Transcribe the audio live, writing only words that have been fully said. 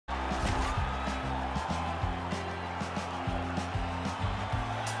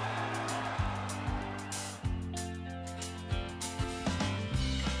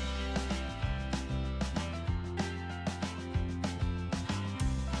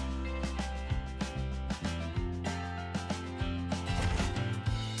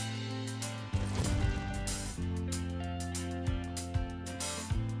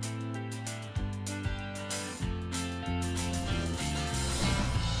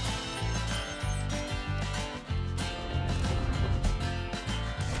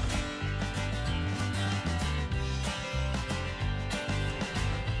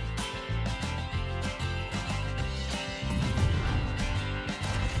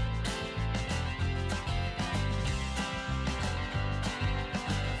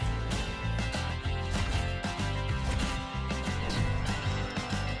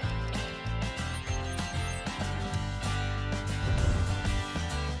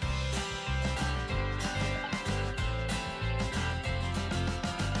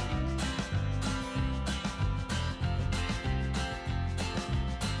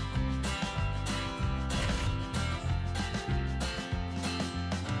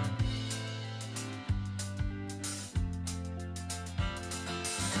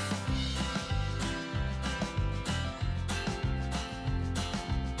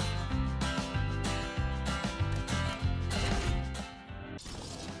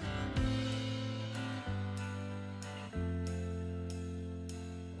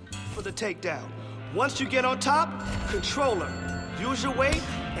for the takedown. Once you get on top, control her. Use your weight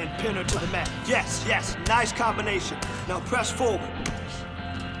and pin her to the mat. Yes, yes, nice combination. Now press forward.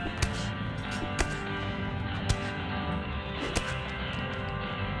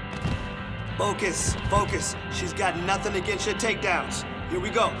 Focus, focus. She's got nothing against your takedowns. Here we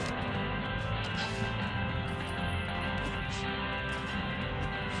go.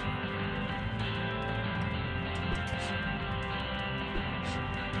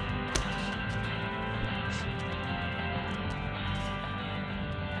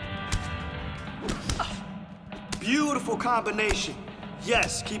 Beautiful combination.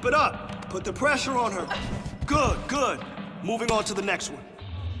 Yes, keep it up. Put the pressure on her. Good, good. Moving on to the next one.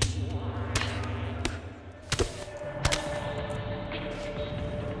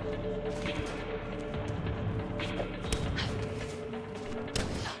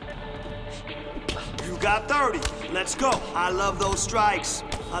 You got 30. Let's go. I love those strikes.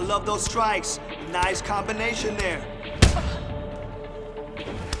 I love those strikes. Nice combination there.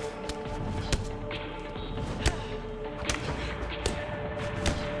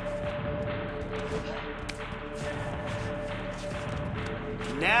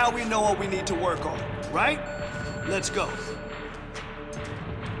 Now we know what we need to work on, right? Let's go.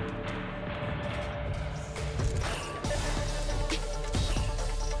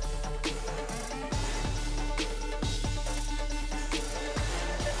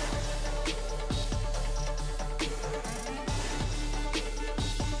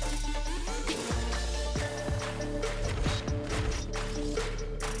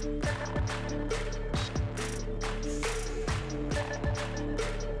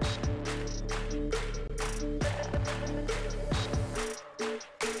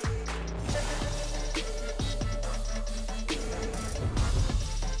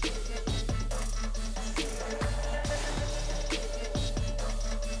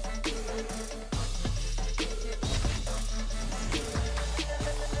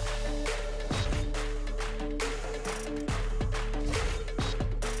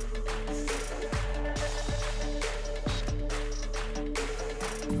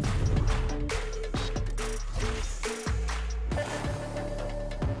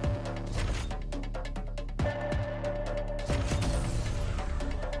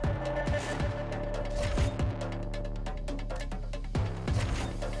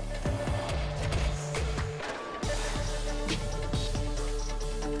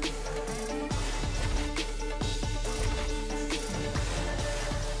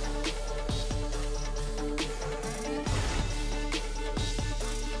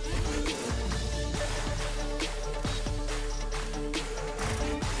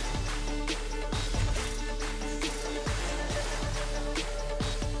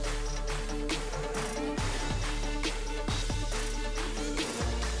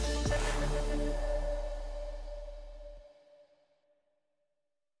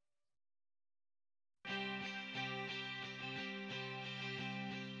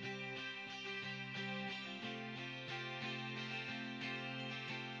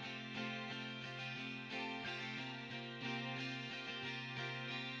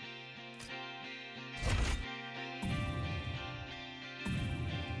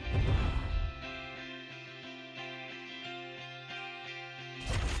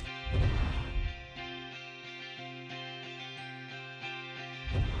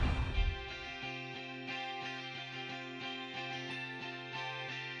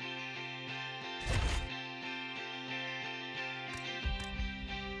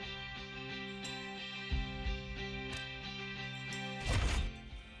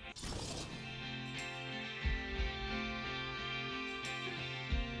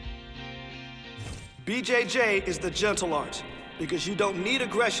 BJJ is the gentle art, because you don't need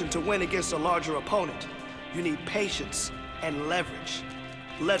aggression to win against a larger opponent. You need patience and leverage.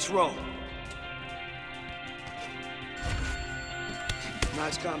 Let's roll.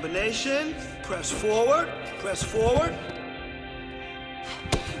 Nice combination. Press forward, press forward.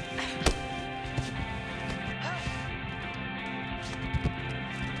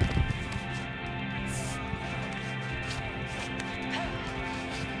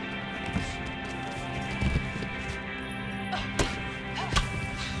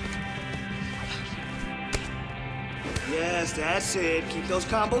 Yes, that's it. Keep those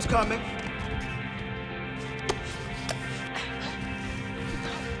combos coming.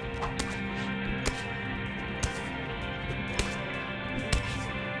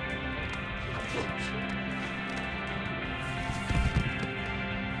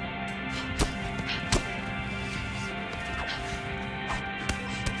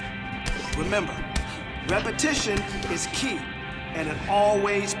 Remember, repetition is key. and it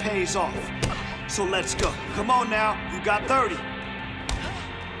always pays off. So let's go. Come on now, you got 30.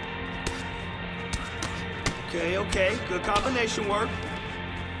 Okay, good combination work.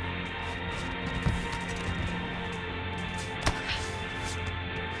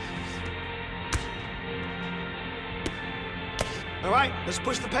 All right, let's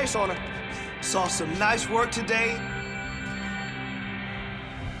push the pace on her. Saw some nice work today.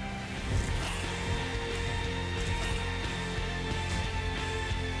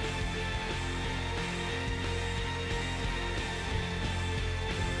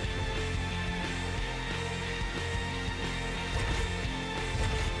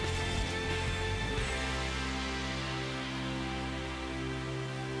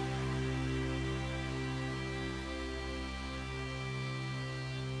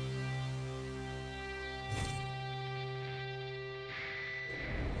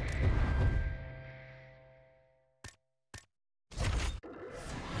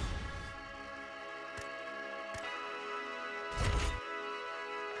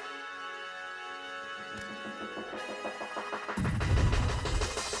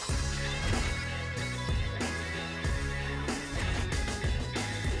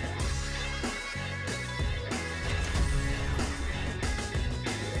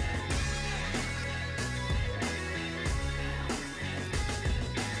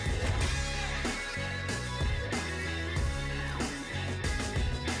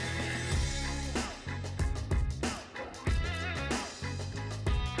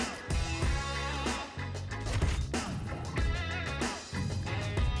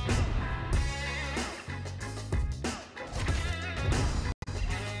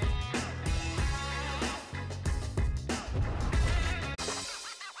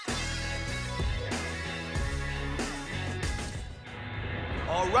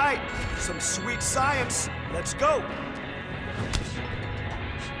 All right, some sweet science. Let's go.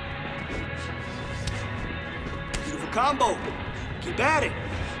 Beautiful combo. Keep at it.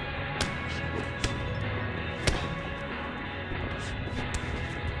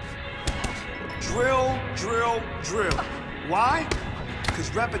 Drill, drill, drill. Why?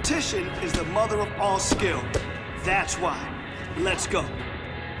 Because repetition is the mother of all skill. That's why. Let's go.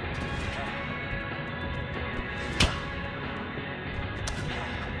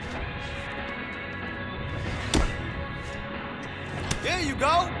 There you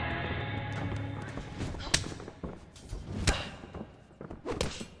go.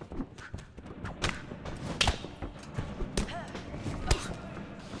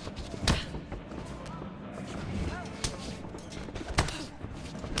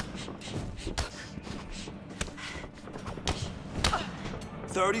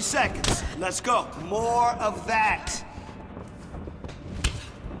 "30 seconds. Let's go. More of that."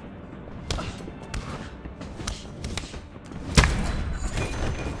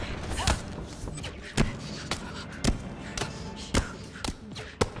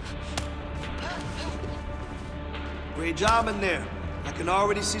 Great job in there. I can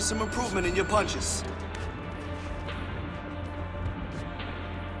already see some improvement in your punches.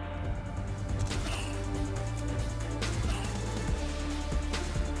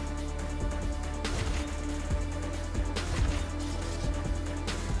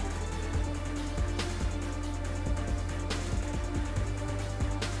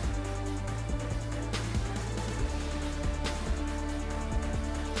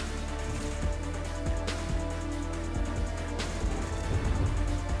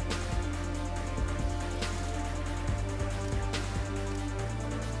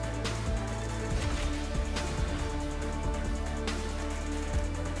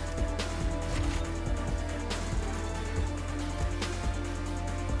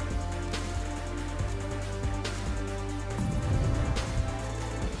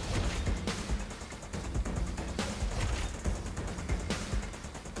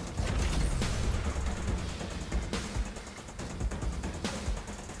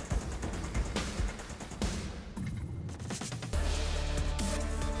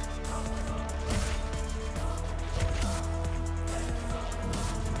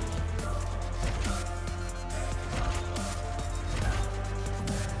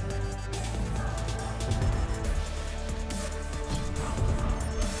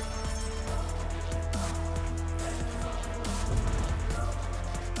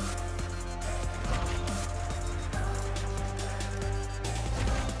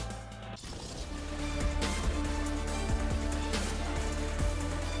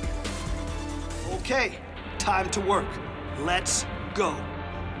 Okay, time to work. Let's go.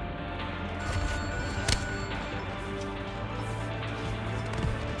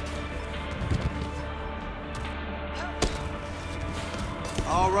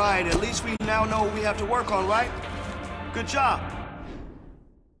 All right, at least we now know what we have to work on, right? Good job.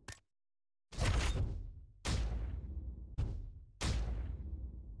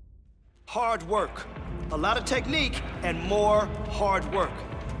 Hard work. A lot of technique and more hard work.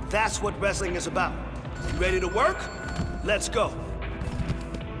 That's what wrestling is about. You ready to work? Let's go.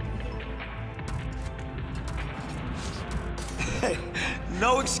 Hey,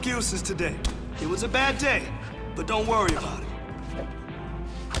 no excuses today. It was a bad day, but don't worry about it.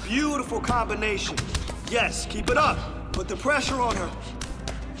 Beautiful combination. Yes, keep it up. Put the pressure on her.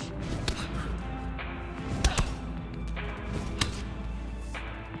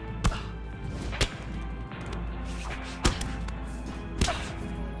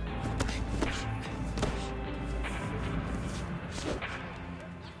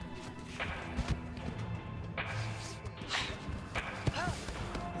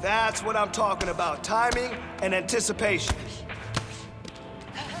 That's what I'm talking about, timing and anticipation.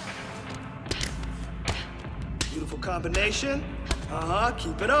 Beautiful combination.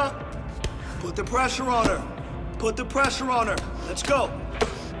 Keep it up. Put the pressure on her. Put the pressure on her. Let's go.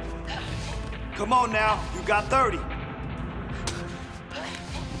 Come on now, you got 30.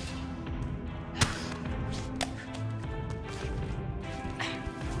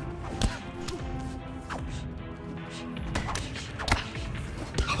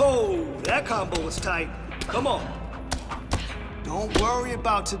 Oh, that combo was tight. Come on. Don't worry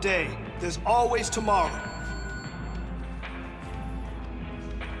about today. There's always tomorrow.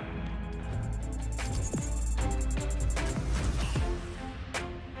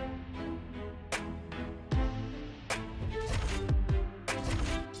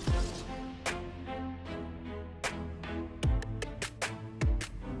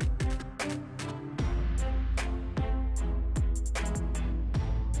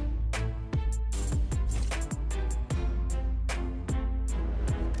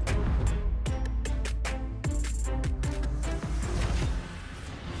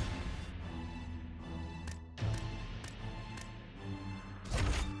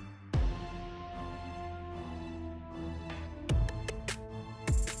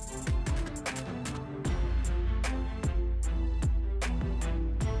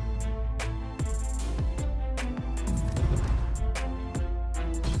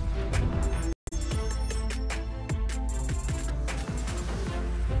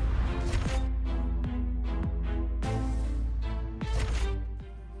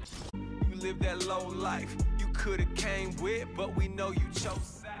 That low life you could have came with, but we know you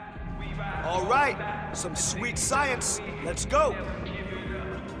chose. All right, some sweet science. Let's go.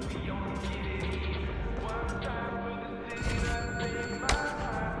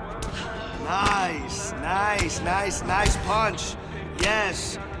 Nice punch.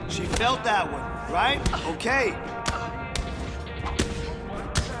 Yes, she felt that one, right? Okay.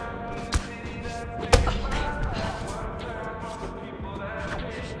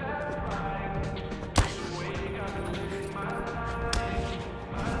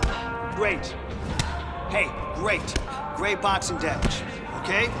 Great. Hey, great. Great boxing damage.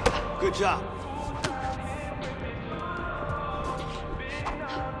 Okay? Good job.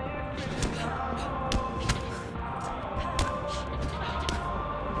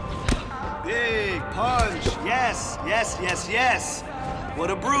 Big punch. Yes.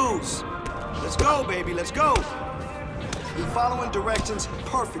 What a bruise. Let's go, baby. Let's go. You're following directions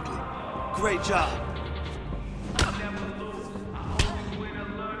perfectly. Great job.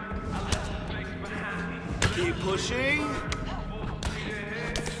 Keep pushing.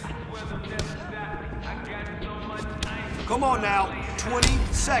 Come on now, 20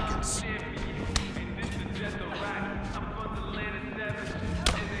 seconds.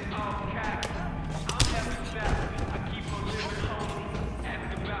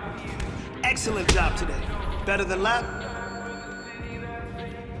 Excellent job today. Better than lap.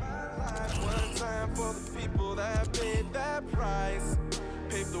 One time for the people that paid that price.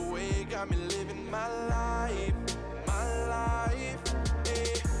 Paved the way, got me living my life,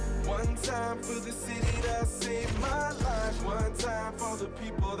 One time for the city that saved my life. One time for the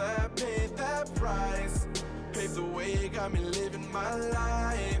people that paid that price. Paved the way, got me living my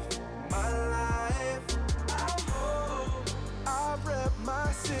life, I rep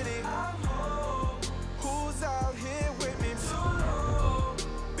my city. Who's out here with me?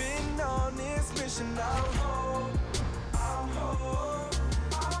 Been on this mission.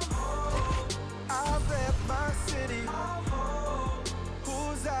 I rep my city.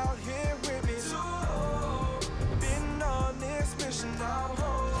 Who's out here with me? Been on this mission. I'm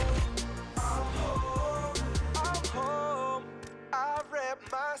home. I rep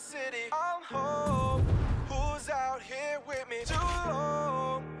my city. I'm home. Who's out here with me too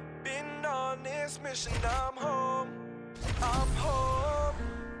long. Been on this mission, I'm home. I'm home.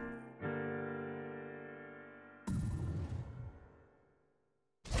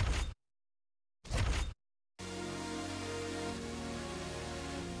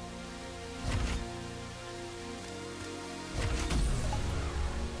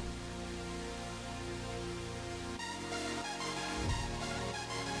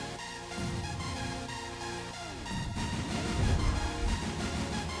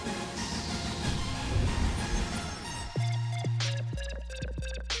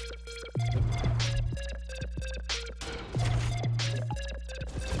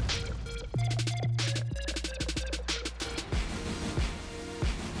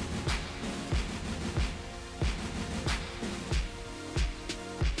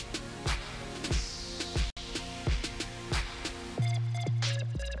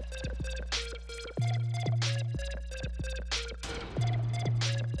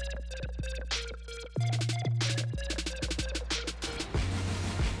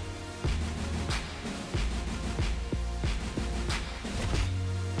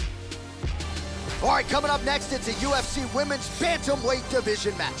 All right, coming up next, it's a UFC Women's Bantamweight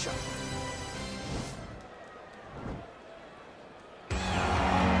Division matchup.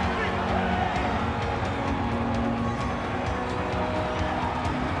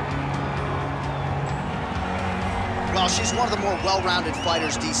 Well, she's one of the more well-rounded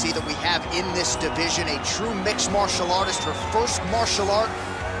fighters, DC, that we have in this division. A true mixed martial artist. Her first martial art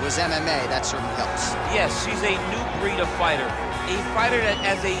was MMA. That certainly helps. Yes, she's a new breed of fighter. A fighter that,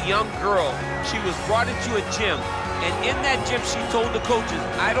 as a young girl, she was brought into a gym. And in that gym, she told the coaches,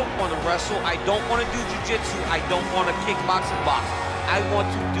 I don't want to wrestle. I don't want to do jiu-jitsu. I don't want to kickbox and box. I want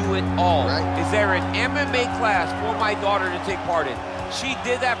to do it all. Right. Is there an MMA class for my daughter to take part in? She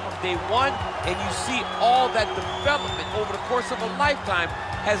did that from day one, and you see all that development over the course of a lifetime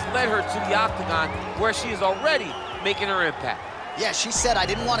has led her to the octagon, where she is already making her impact. Yeah, she said, I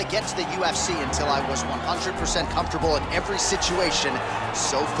didn't want to get to the UFC until I was 100% comfortable in every situation.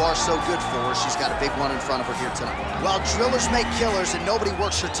 So far, so good for her. She's got a big one in front of her here tonight. Well, drillers make killers, and nobody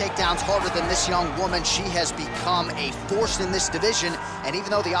works her takedowns harder than this young woman. She has become a force in this division, and even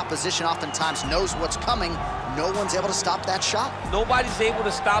though the opposition oftentimes knows what's coming, no one's able to stop that shot. Nobody's able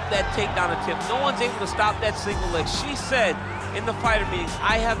to stop that takedown attempt. No one's able to stop that single leg. She said in the fighter meetings,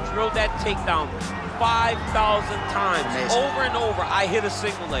 I have drilled that takedown 5,000 times. Amazing. Over and over, I hit a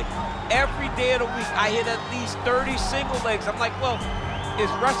single leg. Every day of the week, I hit at least 30 single legs. I'm like, well, is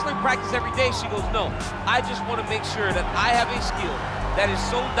wrestling practice every day? She goes, no. I just want to make sure that I have a skill that is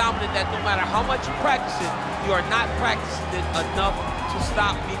so dominant that no matter how much you practice it, you are not practicing it enough to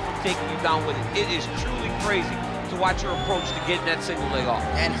stop me from taking you down with it. It is truly crazy to watch her approach to getting that single leg off.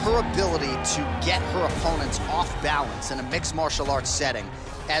 And her ability to get her opponents off balance in a mixed martial arts setting,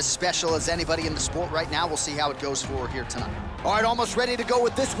 as special as anybody in the sport right now. We'll see how it goes for her here tonight. All right, almost ready to go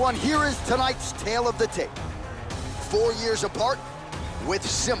with this one. Here is tonight's tale of the tape. 4 years apart with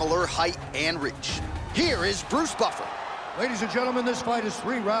similar height and reach. Here is Bruce Buffer. Ladies and gentlemen, this fight is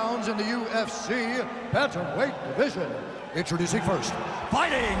 3 rounds in the UFC Bantamweight Division. Introducing first,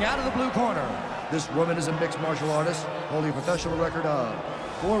 fighting out of the blue corner. This woman is a mixed martial artist, holding a professional record of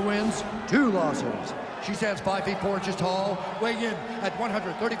 4 wins, 2 losses. She stands 5 feet 4 inches tall, weighing in at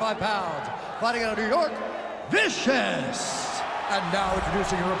 135 pounds. Fighting out of New York, Vicious. And now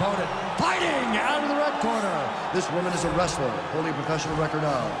introducing her opponent, fighting out of the red corner. This woman is a wrestler, holding a professional record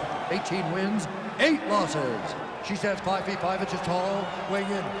of 18 wins, 8 losses. She stands 5 feet 5 inches tall, weighing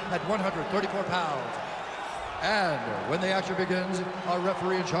in at 134 pounds. And when the action begins, our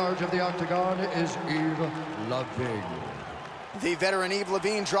referee in charge of the octagon is Eve Levine. The veteran Eve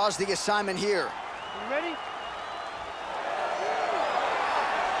Levine draws the assignment here. You ready?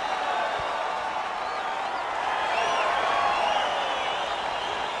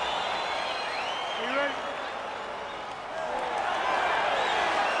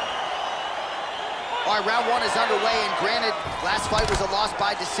 All right, round 1 is underway, and granted, last fight was a loss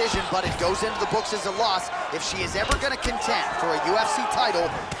by decision, but it goes into the books as a loss. If she is ever going to contend for a UFC title,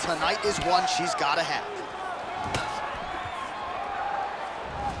 tonight is one she's got to have.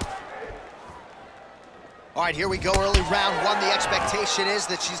 All right, here we go, early round 1. The expectation is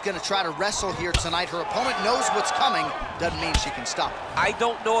that she's going to try to wrestle here tonight. Her opponent knows what's coming. Doesn't mean she can stop it. I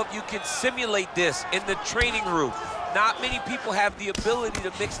don't know if you can simulate this in the training room. Not many people have the ability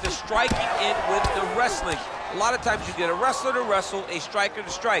to mix the striking in with the wrestling. A lot of times you get a wrestler to wrestle, a striker to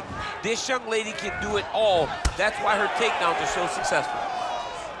strike. This young lady can do it all. That's why her takedowns are so successful.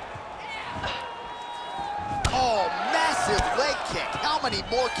 Oh, massive leg kick. How many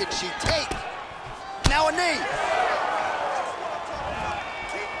more can she take? now a knee.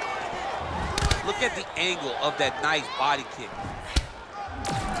 Look at the angle of that nice body kick.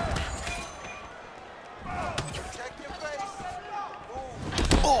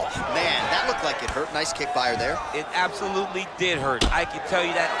 Oh, man, that looked like it hurt. Nice kick by her there. It absolutely did hurt. I can tell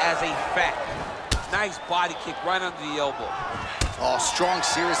you that as a fact. Nice body kick right under the elbow. Oh, strong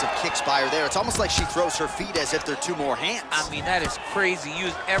series of kicks by her there. It's almost like she throws her feet as if they're two more hands. I mean, that is crazy.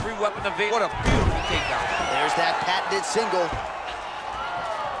 Use every weapon available. What a beautiful takedown. There's that patented single.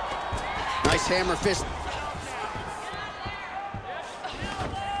 Nice hammer fist.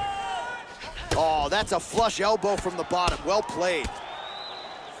 Oh, that's a flush elbow from the bottom. Well played.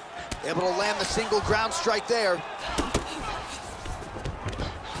 Able to land the single ground strike there.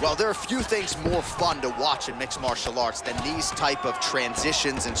 Well, there are few things more fun to watch in mixed martial arts than these type of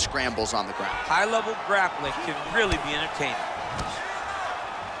transitions and scrambles on the ground. High-level grappling can really be entertaining.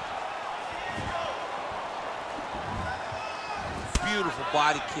 Beautiful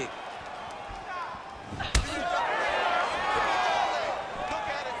body kick.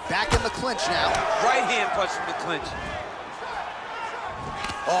 Back in the clinch now. Right hand punch from the clinch.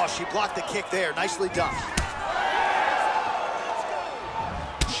 Oh, she blocked the kick there. Nicely done.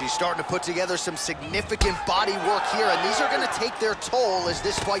 She's starting to put together some significant body work here, and these are going to take their toll as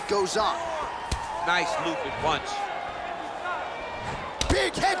this fight goes on. Nice looping punch.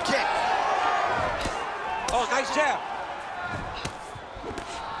 Big head kick. Oh, nice jab.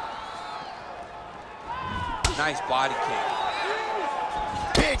 Nice body kick.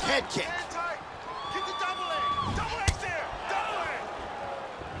 Big head kick.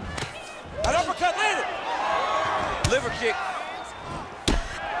 An uppercut landed. Liver kick.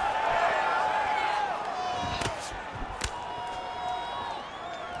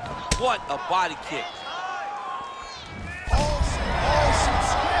 What a body kick. Oh, she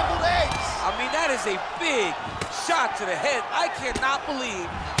scrambled eggs. I mean, that is a big shot to the head. I cannot believe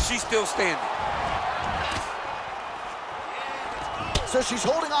she's still standing. So she's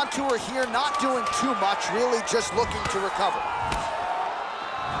holding on to her here, not doing too much, really just looking to recover.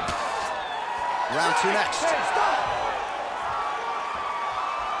 Round two next. Hey, stop!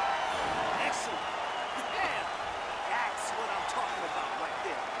 Excellent. Yeah, that's what I'm talking about right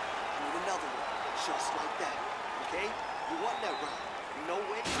there. Need another one, just like that, okay? You want that round, no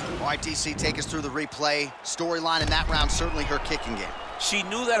way. All right, DC, take us through the replay. Storyline in that round, certainly her kicking game. She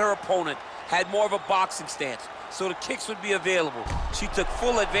knew that her opponent had more of a boxing stance, so the kicks would be available. She took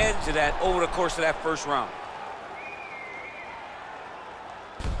full advantage of that over the course of that first round.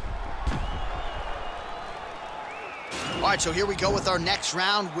 All right, so here we go with our next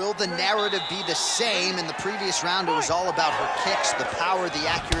round. Will the narrative be the same? In the previous round, it was all about her kicks, the power, the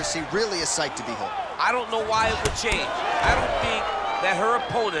accuracy, really a sight to behold. I don't know why it would change. I don't think that her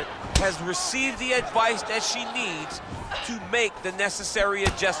opponent has received the advice that she needs to make the necessary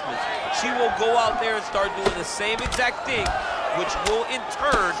adjustments. She will go out there and start doing the same exact thing, which will in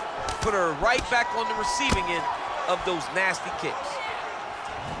turn put her right back on the receiving end of those nasty kicks.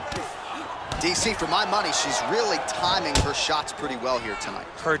 DC, for my money, she's really timing her shots pretty well here tonight.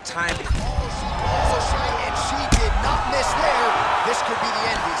 Her timing. And she did not miss there. This could be the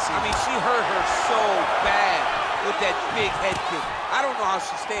end, DC. I mean, she hurt her so bad with that big head kick. I don't know how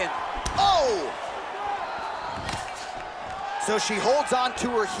she stands. Oh! So she holds on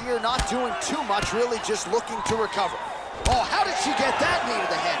to her here, not doing too much, really just looking to recover. Oh, how did she get that knee to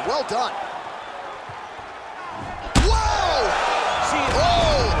the head? Well done. Whoa! She is...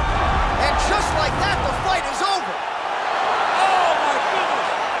 Oh! And just like that, the fight is over. Oh, my goodness.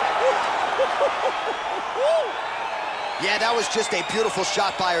 Yeah, that was just a beautiful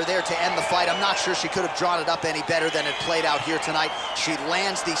shot by her there to end the fight. I'm not sure she could have drawn it up any better than it played out here tonight. She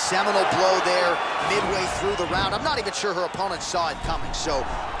lands the seminal blow there midway through the round. I'm not even sure her opponent saw it coming. So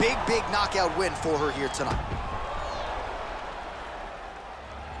big, big knockout win for her here tonight.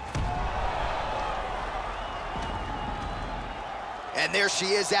 And there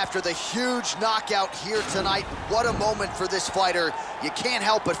she is after the huge knockout here tonight. What a moment for this fighter. You can't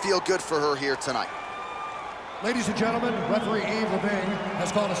help but feel good for her here tonight. Ladies and gentlemen, referee Yves Levine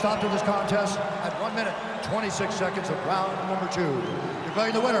has called a stop to this contest at 1 minute, 26 seconds of round number 2.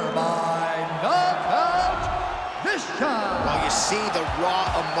 Declaring the winner by knockout decision. Well, you see the raw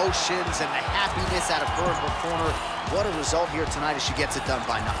emotions and the happiness out of her in her corner. What a result here tonight as she gets it done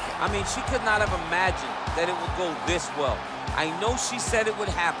by knockout. I mean, she could not have imagined that it would go this well. I know she said it would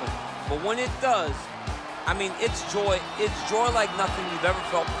happen, but when it does, I mean, it's joy like nothing you've ever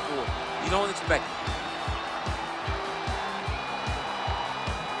felt before. You don't expect it.